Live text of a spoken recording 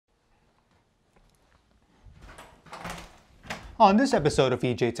On this episode of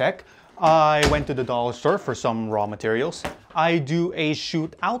EJ Tech, I went to the dollar store for some raw materials. I do a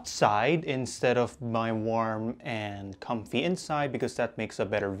shoot outside instead of my warm and comfy inside because that makes a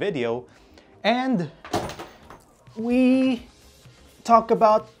better video. And we talk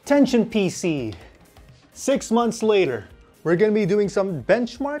about Tension PC. 6 months later, we're gonna be doing some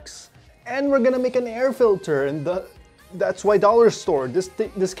benchmarks and we're gonna make an air filter, and that's why dollar store.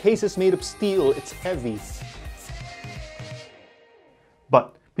 This case is made of steel, it's heavy.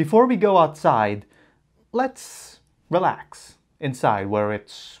 But before we go outside, let's relax inside where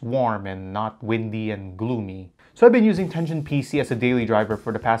it's warm and not windy and gloomy. So I've been using Tension PC as a daily driver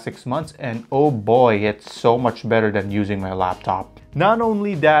for the past 6 months, and oh boy, it's so much better than using my laptop. Not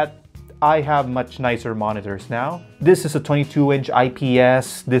only that, I have much nicer monitors now. This is a 22-inch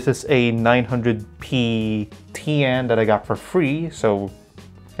IPS. This is a 900p TN that I got for free, so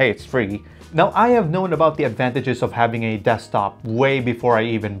hey, it's free. Now, I have known about the advantages of having a desktop way before I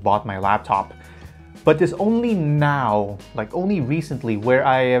even bought my laptop. But it's only now, like only recently, where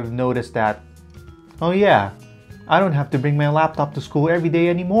I have noticed that, oh yeah, I don't have to bring my laptop to school every day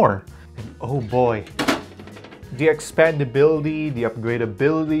anymore. And oh boy, the expandability, the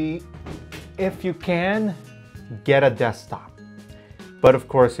upgradability, if you can, get a desktop. But of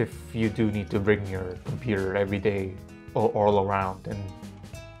course, if you do need to bring your computer every day or all around, and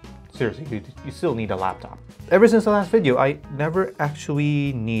seriously, you still need a laptop. Ever since the last video, I never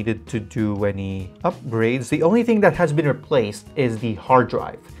actually needed to do any upgrades. The only thing that has been replaced is the hard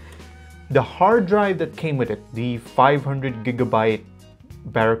drive. The hard drive that came with it, the 500GB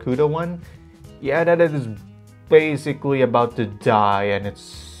Barracuda one, yeah, that is basically about to die, and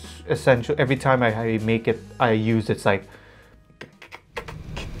it's essential. Every time I use it's like.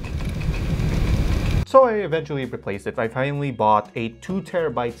 So I eventually replaced it. I finally bought a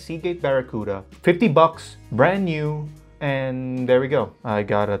 2TB Seagate Barracuda, 50 bucks, brand new, and there we go. I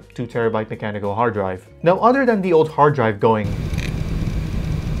got a 2TB mechanical hard drive. Now, other than the old hard drive going,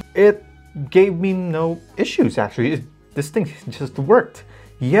 it gave me no issues actually. This thing just worked.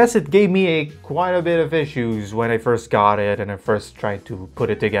 Yes, it gave me quite a bit of issues when I first got it and I first tried to put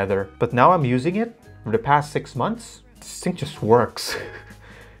it together. But now I'm using it for the past 6 months. This thing just works.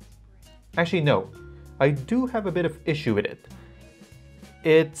 Actually, no. I do have a bit of issue with it.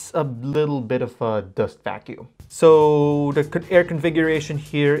 It's a little bit of a dust vacuum. So the air configuration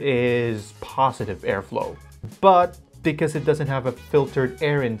here is positive airflow. But because it doesn't have a filtered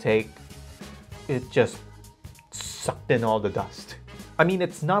air intake, it just sucked in all the dust. I mean,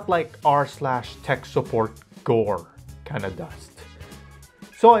 it's not like r/tech support gore kind of dust.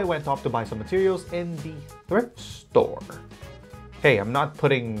 So I went off to buy some materials in the thrift store. Hey, I'm not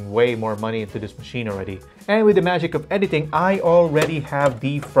putting way more money into this machine already. And with the magic of editing, I already have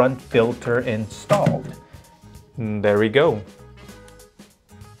the front filter installed. And there we go.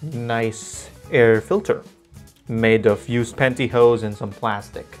 Nice air filter. Made of used pantyhose and some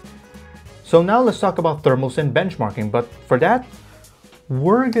plastic. So now let's talk about thermals and benchmarking. But for that,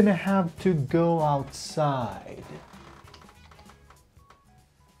 we're gonna have to go outside.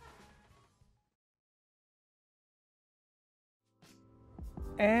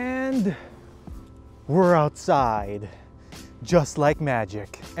 And we're outside, just like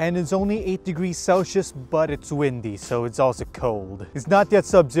magic. And it's only 8 degrees Celsius, but it's windy, so it's also cold. It's not yet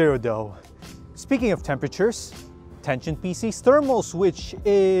sub-zero though. Speaking of temperatures, Tension PC's thermal switch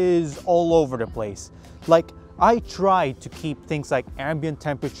is all over the place. Like, I tried to keep things like ambient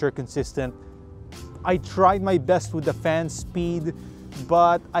temperature consistent. I tried my best with the fan speed,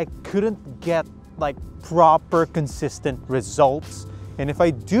 but I couldn't get like proper consistent results. And if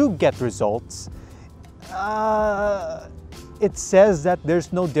I do get results, it says that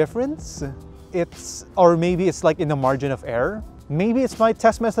there's no difference. Or maybe it's like in the margin of error. Maybe it's my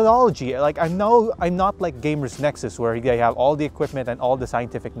test methodology. Like, I'm not like Gamers Nexus where they have all the equipment and all the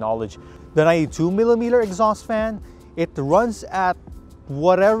scientific knowledge. The 92mm exhaust fan, it runs at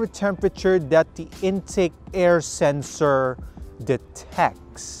whatever temperature that the intake air sensor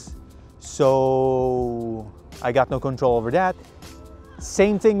detects. So I got no control over that.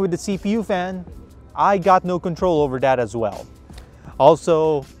 Same thing with the CPU fan. I got no control over that as well.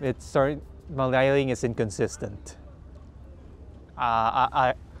 Also, my lighting is inconsistent.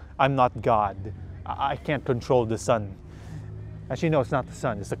 I'm not God. I can't control the sun. Actually, no, it's not the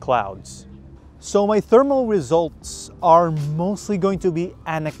sun, it's the clouds. So my thermal results are mostly going to be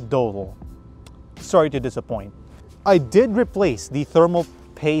anecdotal. Sorry to disappoint. I did replace the thermal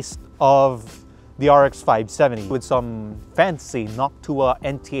paste of the RX 570 with some fancy Noctua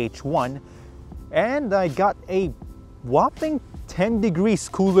NTH1, and I got a whopping 10 degrees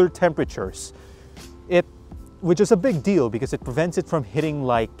cooler temperatures. It which is a big deal because it prevents it from hitting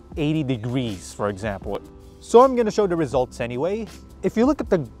like 80 degrees, for example. So I'm gonna show the results anyway. If you look at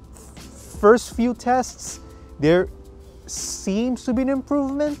the first few tests, there seems to be an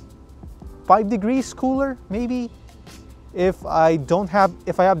improvement. 5 degrees cooler, maybe. If I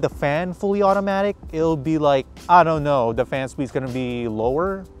have the fan fully automatic, it'll be like, I don't know, the fan speed's gonna be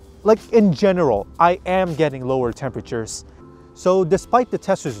lower. Like in general, I am getting lower temperatures. So despite the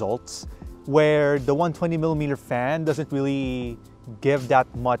test results, where the 120mm fan doesn't really give that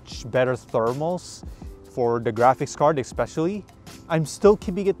much better thermals for the graphics card especially, I'm still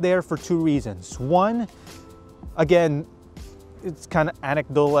keeping it there for 2 reasons. One, again, it's kind of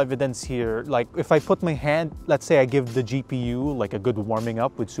anecdotal evidence here. Like if I put my hand, let's say I give the GPU like a good warming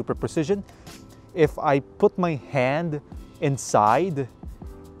up with Superposition. If I put my hand inside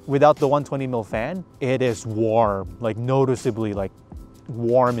without the 120mm fan, it is warm, like noticeably like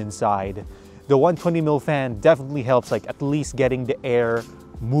warm inside. The 120mm fan definitely helps, like at least getting the air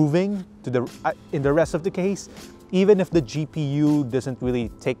moving to in the rest of the case, even if the GPU doesn't really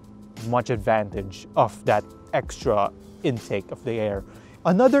take much advantage of that extra intake of the air.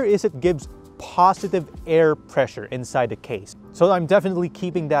 Another is it gives positive air pressure inside the case. So I'm definitely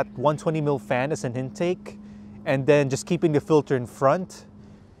keeping that 120mm fan as an intake and then just keeping the filter in front,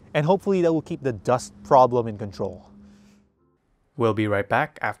 and hopefully that will keep the dust problem in control. We'll be right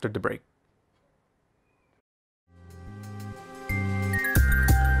back after the break.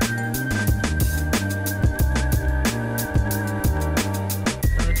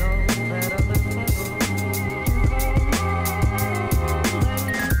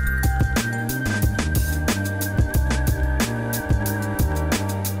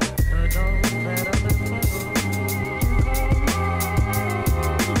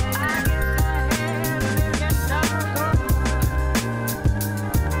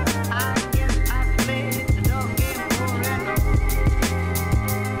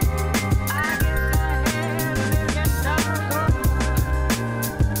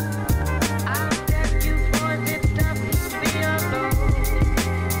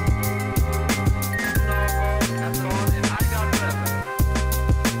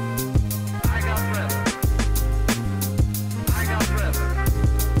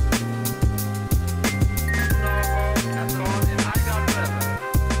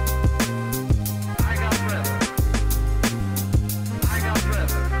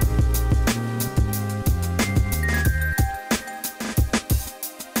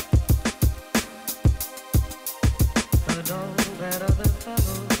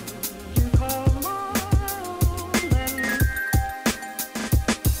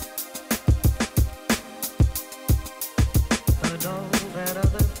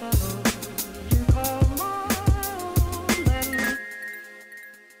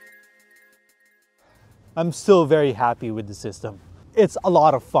 I'm still very happy with the system. It's a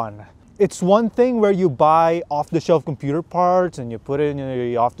lot of fun. It's one thing where you buy off-the-shelf computer parts and you put it in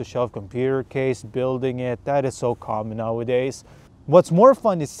your off-the-shelf computer case, building it. That is so common nowadays. What's more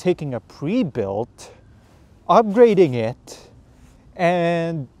fun is taking a pre-built, upgrading it,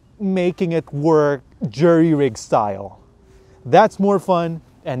 and making it work jury-rig style. That's more fun,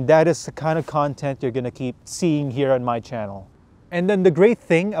 and that is the kind of content you're gonna keep seeing here on my channel. And then the great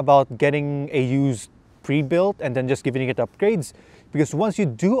thing about getting a used pre-built and then just giving it upgrades, because once you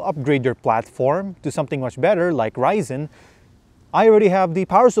do upgrade your platform to something much better like Ryzen, I already have the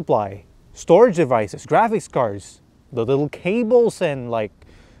power supply, storage devices, graphics cards, the little cables, and like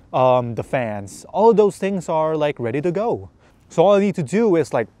the fans. All of those things are like ready to go. So all I need to do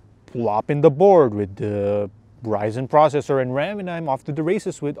is like plop in the board with the Ryzen processor and RAM, and I'm off to the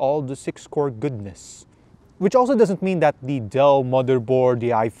races with all the 6-core goodness. Which also doesn't mean that the Dell motherboard, the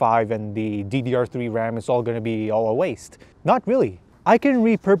i5, and the DDR3 RAM is all going to be all a waste. Not really. I can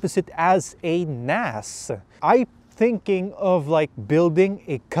repurpose it as a NAS. I'm thinking of like building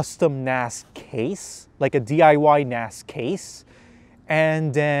a custom NAS case, like a DIY NAS case,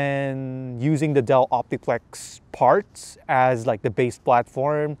 and then using the Dell OptiPlex parts as like the base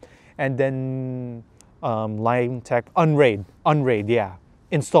platform, and then Line-Tech Unraid, yeah.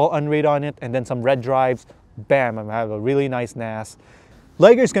 Install Unraid on it, and then some red drives. Bam, I have a really nice NAS.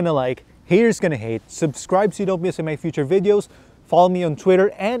 Likers gonna like, haters gonna hate. Subscribe so you don't miss my future videos. Follow me on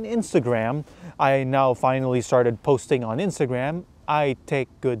Twitter and Instagram. I now finally started posting on Instagram. I take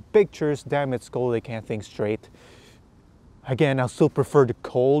good pictures. Damn, it's cold, I can't think straight. Again, I still prefer the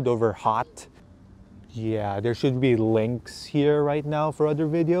cold over hot. Yeah, there should be links here right now for other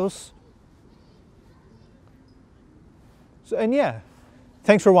videos. So, and yeah,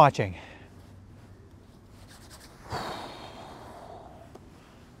 thanks for watching.